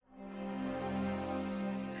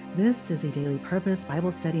This is a daily purpose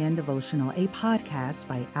Bible study and devotional, a podcast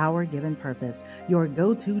by Our Given Purpose, your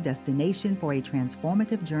go-to destination for a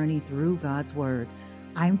transformative journey through God's Word.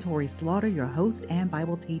 I'm Tori Slaughter, your host and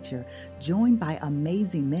Bible teacher, joined by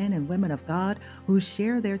amazing men and women of God who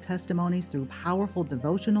share their testimonies through powerful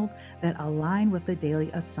devotionals that align with the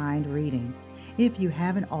daily assigned reading. If you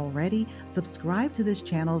haven't already, subscribe to this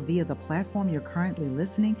channel via the platform you're currently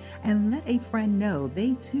listening and let a friend know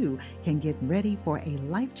they too can get ready for a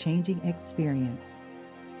life-changing experience.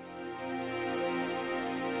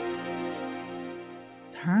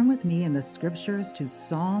 Turn with me in the scriptures to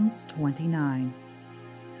Psalms 29.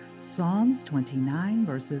 Psalms 29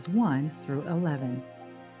 verses 1 through 11.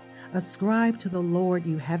 Ascribe to the Lord,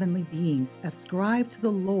 you heavenly beings. Ascribe to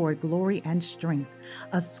the Lord glory and strength.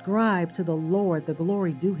 Ascribe to the Lord the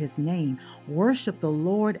glory due his name. Worship the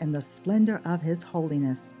Lord in the splendor of his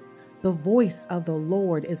holiness. The voice of the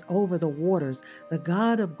Lord is over the waters. The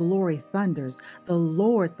God of glory thunders. The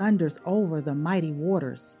Lord thunders over the mighty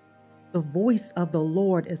waters. The voice of the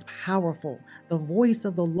Lord is powerful. The voice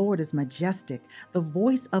of the Lord is majestic. The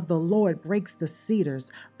voice of the Lord breaks the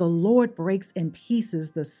cedars. The Lord breaks in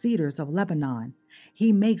pieces the cedars of Lebanon.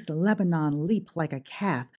 He makes Lebanon leap like a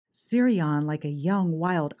calf, Sirion like a young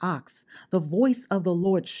wild ox. The voice of the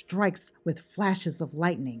Lord strikes with flashes of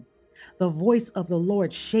lightning. The voice of the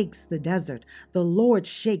Lord shakes the desert. The Lord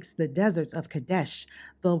shakes the deserts of Kadesh.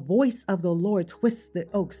 The voice of the Lord twists the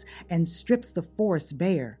oaks and strips the forest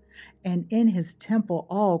bare. And in his temple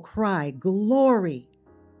all cry, "Glory!"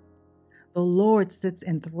 The Lord sits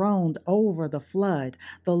enthroned over the flood.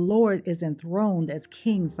 The Lord is enthroned as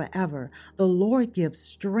king forever. The Lord gives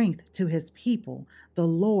strength to his people. The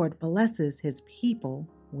Lord blesses his people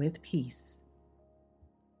with peace.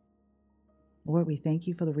 Lord, we thank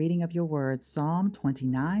you for the reading of your word, Psalm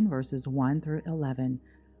 29, verses 1 through 11.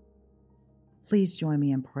 Please join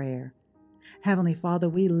me in prayer. Heavenly Father,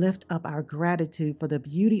 we lift up our gratitude for the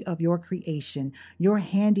beauty of your creation. Your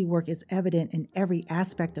handiwork is evident in every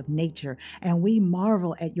aspect of nature, and we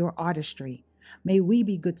marvel at your artistry. May we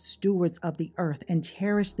be good stewards of the earth and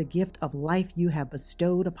cherish the gift of life you have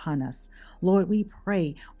bestowed upon us. Lord, we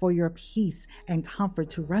pray for your peace and comfort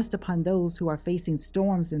to rest upon those who are facing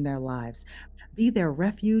storms in their lives. Be their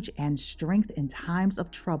refuge and strength in times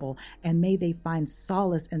of trouble, and may they find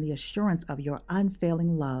solace in the assurance of your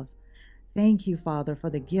unfailing love. Thank you, Father, for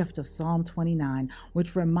the gift of Psalm 29,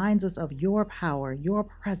 which reminds us of your power, your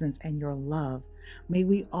presence, and your love. May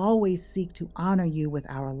we always seek to honor you with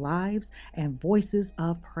our lives and voices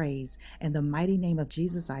of praise. In the mighty name of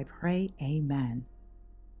Jesus, I pray, amen.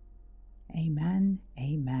 Amen,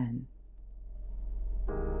 amen.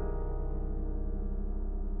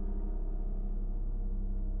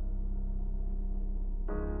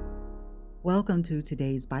 Welcome to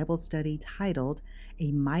today's Bible study titled,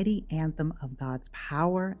 A Mighty Anthem of God's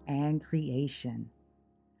Power and Creation.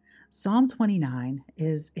 Psalm 29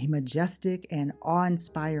 is a majestic and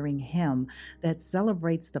awe-inspiring hymn that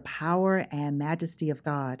celebrates the power and majesty of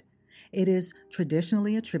God. It is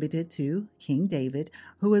traditionally attributed to King David,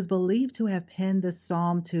 who is believed to have penned this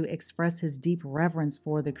psalm to express his deep reverence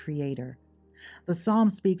for the Creator. The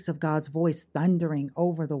psalm speaks of God's voice thundering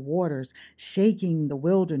over the waters, shaking the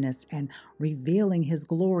wilderness, and revealing his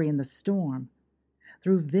glory in the storm.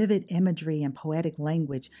 Through vivid imagery and poetic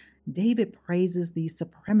language, David praises the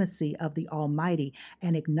supremacy of the Almighty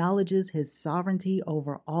and acknowledges his sovereignty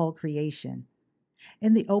over all creation.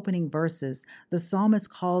 In the opening verses, the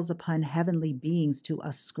psalmist calls upon heavenly beings to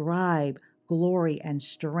ascribe glory and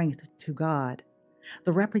strength to God.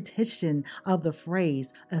 The repetition of the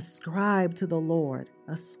phrase, ascribe to the Lord,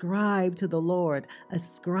 ascribe to the Lord,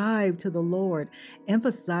 ascribe to the Lord,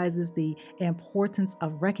 emphasizes the importance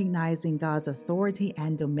of recognizing God's authority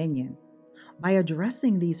and dominion. By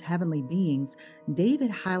addressing these heavenly beings,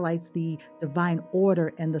 David highlights the divine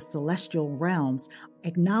order in the celestial realms,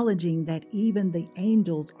 acknowledging that even the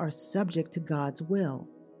angels are subject to God's will.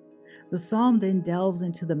 The psalm then delves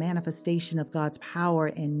into the manifestation of God's power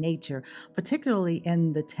in nature, particularly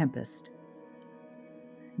in the tempest.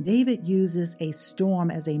 David uses a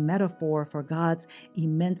storm as a metaphor for God's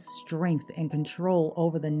immense strength and control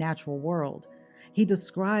over the natural world. He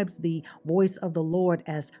describes the voice of the Lord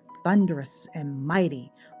as thunderous and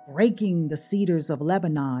mighty, breaking the cedars of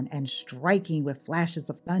Lebanon and striking with flashes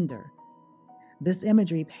of thunder. This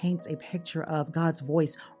imagery paints a picture of God's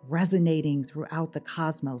voice resonating throughout the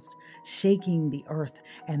cosmos, shaking the earth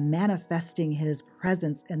and manifesting his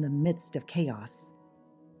presence in the midst of chaos.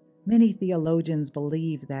 Many theologians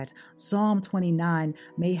believe that Psalm 29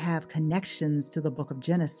 may have connections to the book of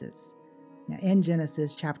Genesis. Now, in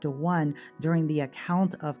Genesis chapter 1, during the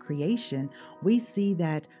account of creation, we see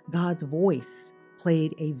that God's voice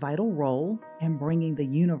played a vital role in bringing the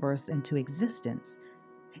universe into existence.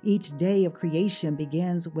 Each day of creation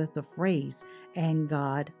begins with the phrase, "and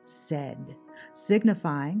God said,"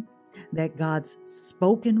 signifying that God's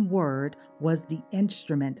spoken word was the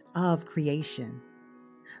instrument of creation.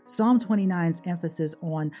 Psalm 29's emphasis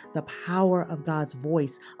on the power of God's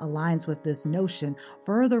voice aligns with this notion,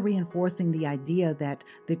 further reinforcing the idea that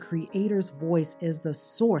the Creator's voice is the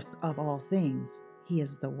source of all things. He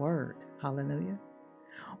is the Word. Hallelujah.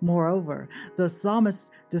 Moreover, the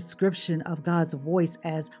psalmist's description of God's voice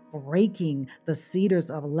as breaking the cedars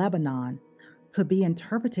of Lebanon could be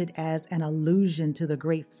interpreted as an allusion to the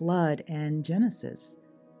great flood in Genesis.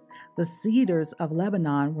 The cedars of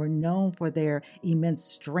Lebanon were known for their immense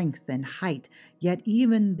strength and height, yet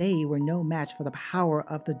even they were no match for the power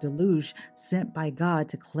of the deluge sent by God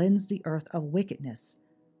to cleanse the earth of wickedness.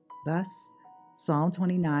 Thus, Psalm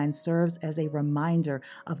 29 serves as a reminder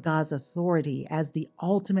of God's authority as the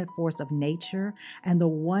ultimate force of nature and the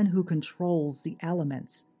one who controls the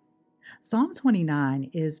elements. Psalm 29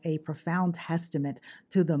 is a profound testament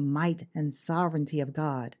to the might and sovereignty of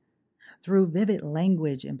God. Through vivid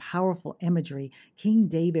language and powerful imagery, King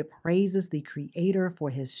David praises the Creator for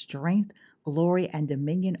his strength, glory, and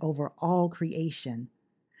dominion over all creation.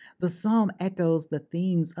 The psalm echoes the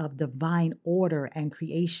themes of divine order and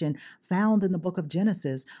creation found in the book of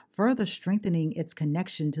Genesis, further strengthening its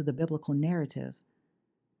connection to the biblical narrative.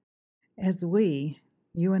 As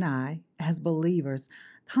you and I, as believers,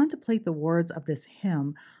 contemplate the words of this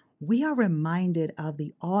hymn, we are reminded of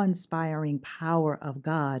the awe-inspiring power of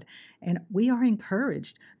God, and we are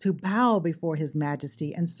encouraged to bow before His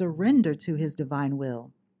majesty and surrender to His divine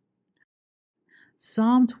will.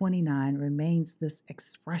 Psalm 29 remains this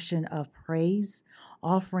expression of praise,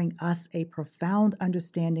 offering us a profound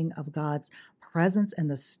understanding of God's presence in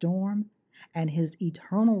the storm and His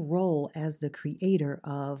eternal role as the creator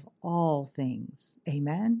of all things.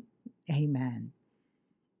 Amen. Amen.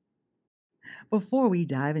 Before we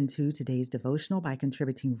dive into today's devotional by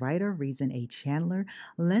contributing writer Reason A. Chandler,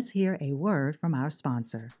 let's hear a word from our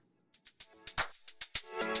sponsor.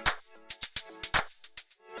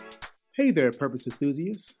 Hey there, purpose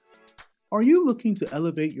enthusiasts. Are you looking to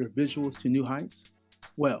elevate your visuals to new heights?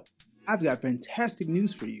 Well, I've got fantastic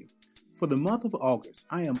news for you. For the month of August,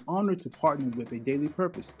 I am honored to partner with A Daily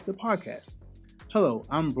Purpose, the podcast. Hello,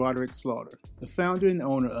 I'm Broderick Slaughter, the founder and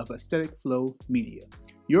owner of Aesthetic Flow Media,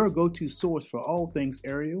 your go-to source for all things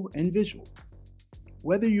aerial and visual.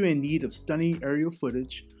 Whether you're in need of stunning aerial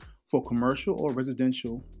footage for commercial or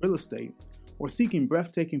residential real estate, or seeking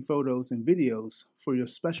breathtaking photos and videos for your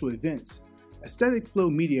special events, Aesthetic Flow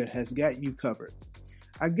Media has got you covered.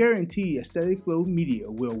 I guarantee Aesthetic Flow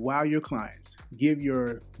Media will wow your clients, give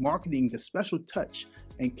your marketing the special touch,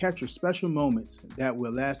 and capture special moments that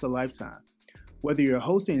will last a lifetime. Whether you're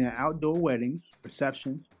hosting an outdoor wedding,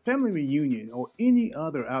 reception, family reunion, or any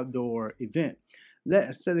other outdoor event, let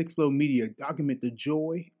Aesthetic Flow Media document the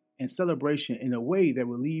joy and celebration in a way that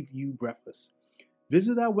will leave you breathless.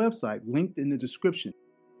 Visit our website linked in the description.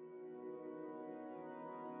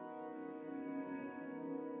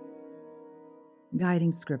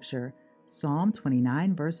 Guiding Scripture, Psalm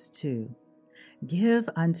 29, verse 2. Give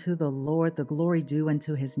unto the Lord the glory due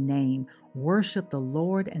unto His name. Worship the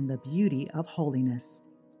Lord in the beauty of holiness.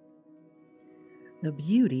 The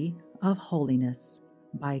Beauty of Holiness,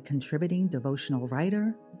 by contributing devotional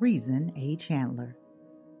writer Reason A. Chandler.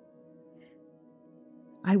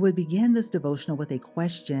 I would begin this devotional with a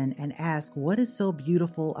question and ask, what is so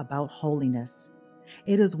beautiful about holiness?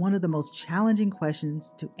 It is one of the most challenging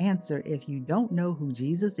questions to answer if you don't know who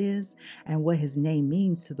Jesus is and what His name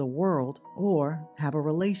means to the world or have a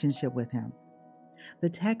relationship with Him. The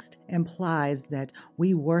text implies that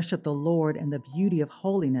we worship the Lord in the beauty of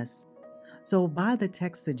holiness. So by the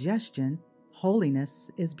text suggestion,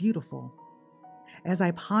 holiness is beautiful. As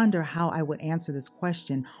I ponder how I would answer this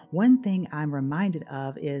question, one thing I'm reminded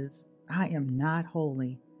of is I am not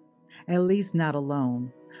holy, at least not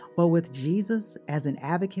alone. But with Jesus as an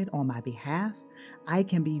advocate on my behalf, I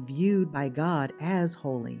can be viewed by God as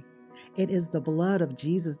holy. It is the blood of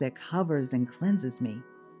Jesus that covers and cleanses me.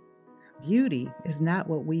 Beauty is not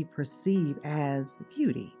what we perceive as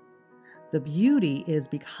beauty. The beauty is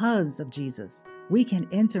because of Jesus. We can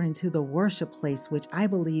enter into the worship place, which I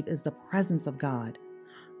believe is the presence of God.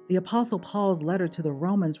 The Apostle Paul's letter to the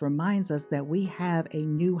Romans reminds us that we have a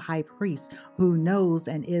new high priest who knows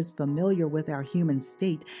and is familiar with our human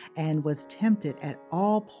state and was tempted at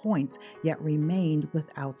all points, yet remained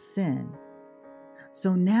without sin.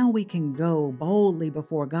 So now we can go boldly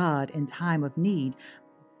before God in time of need.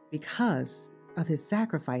 Because of his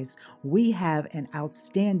sacrifice, we have an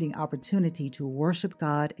outstanding opportunity to worship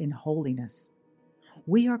God in holiness.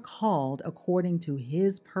 We are called according to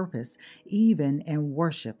his purpose, even in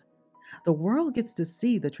worship. The world gets to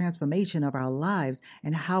see the transformation of our lives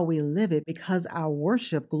and how we live it because our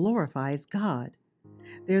worship glorifies God.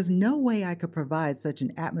 There's no way I could provide such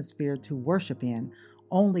an atmosphere to worship in.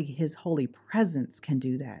 Only his holy presence can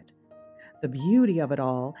do that. The beauty of it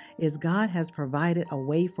all is God has provided a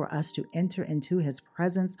way for us to enter into his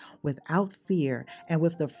presence without fear and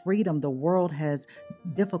with the freedom the world has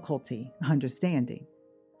difficulty understanding.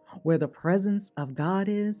 Where the presence of God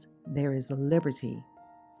is, there is liberty.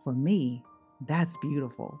 For me, that's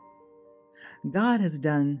beautiful. God has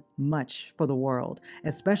done much for the world,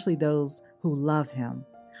 especially those who love him.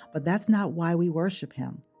 But that's not why we worship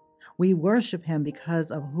him. We worship him because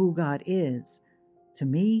of who God is. To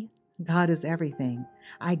me, God is everything.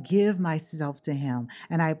 I give myself to him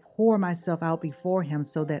and I pour myself out before him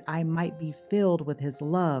so that I might be filled with his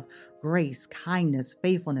love, grace, kindness,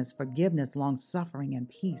 faithfulness, forgiveness, long-suffering, and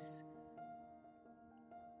peace.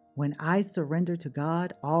 When I surrender to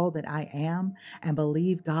God all that I am and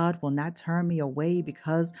believe God will not turn me away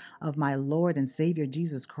because of my Lord and Savior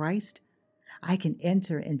Jesus Christ, I can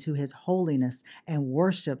enter into his holiness and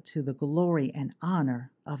worship to the glory and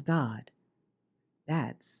honor of God.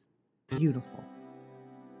 That's beautiful.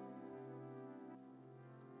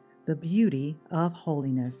 The Beauty of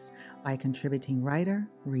Holiness by contributing writer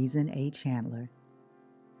Reason A. Chandler.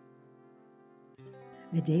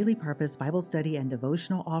 A Daily Purpose Bible study and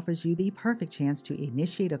devotional offers you the perfect chance to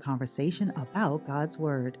initiate a conversation about God's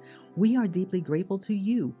Word. We are deeply grateful to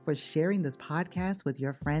you for sharing this podcast with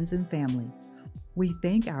your friends and family. We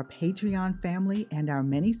thank our Patreon family and our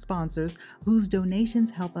many sponsors whose donations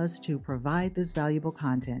help us to provide this valuable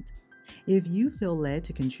content. If you feel led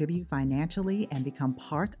to contribute financially and become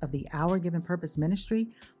part of the Our Given Purpose ministry,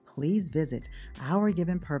 please visit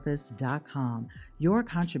ourgivenpurpose.com. Your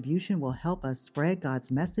contribution will help us spread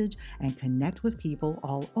God's message and connect with people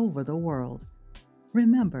all over the world.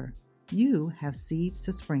 Remember, you have seeds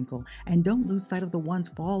to sprinkle, and don't lose sight of the ones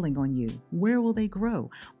falling on you. Where will they grow?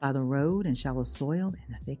 By the road in shallow soil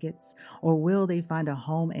in the thickets? Or will they find a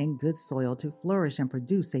home in good soil to flourish and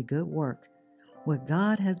produce a good work? What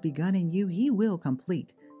God has begun in you, he will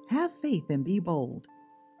complete. Have faith and be bold.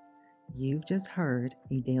 You've just heard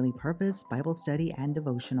a Daily Purpose Bible study and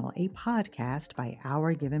devotional, a podcast by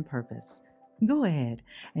Our Given Purpose. Go ahead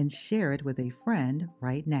and share it with a friend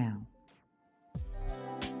right now.